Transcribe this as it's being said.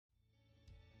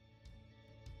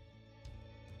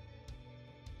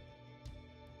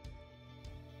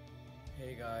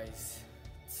Hey guys,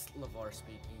 it's LeVar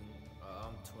speaking.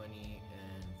 I'm 20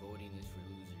 and voting is for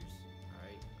losers.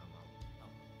 Alright, I'm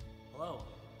out. Hello,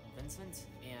 I'm Vincent,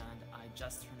 and I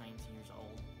just turned 19 years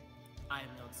old. I have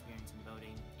no experience in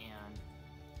voting, and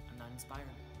I'm not inspired,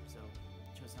 so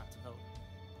I chose not to vote.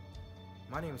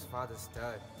 My name is Father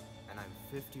Stud, and I'm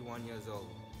 51 years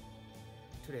old.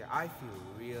 Today I feel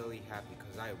really happy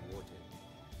because I voted.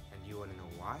 And you wanna know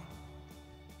why?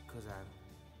 Because I'm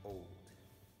old.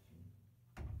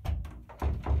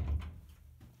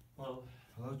 Hello.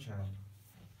 Hello, child.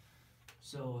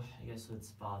 So, I guess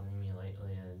what's bothering me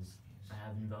lately is I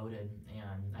haven't voted,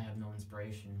 and I have no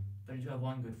inspiration. But I do have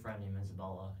one good friend named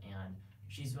Isabella, and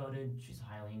she's voted, she's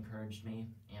highly encouraged me,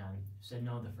 and said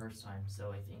no the first time,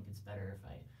 so I think it's better if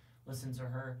I listen to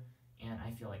her, and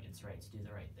I feel like it's right to do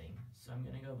the right thing. So I'm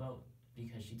gonna go vote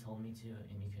because she told me to,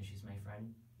 and because she's my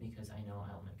friend, because I know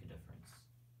I'll make a difference.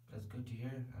 That's good to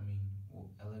hear. I mean,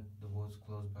 the votes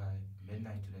close by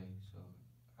midnight today, so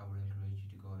I would encourage you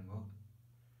to go and vote.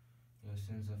 Your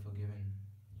sins are forgiven.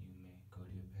 You may go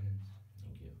to your penance.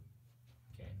 Thank you.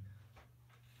 Okay.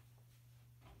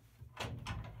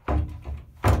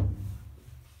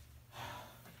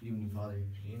 Good evening, Father.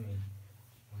 Good evening.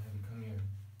 Why have you come here?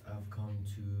 I've come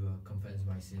to confess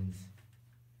my sins.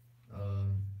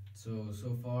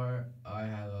 So far I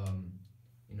have,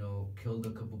 killed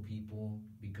a couple people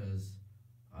because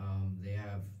they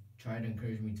have tried to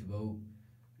encourage me to vote,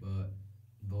 but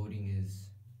voting it's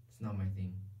not my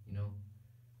thing, you know?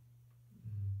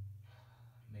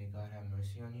 May God have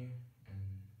mercy on you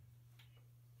and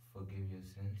forgive your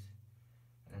sins.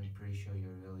 And I'm pretty sure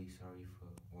you're really sorry for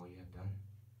what you have done.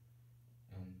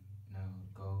 And now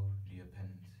go do your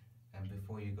penance. And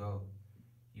before you go,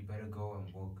 you better go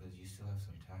and vote because you still have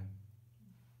some time.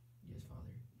 Yes,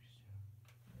 Father.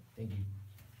 Thank you.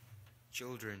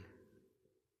 Children,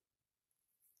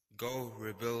 go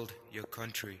rebuild your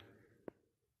country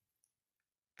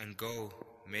and go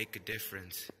make a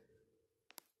difference.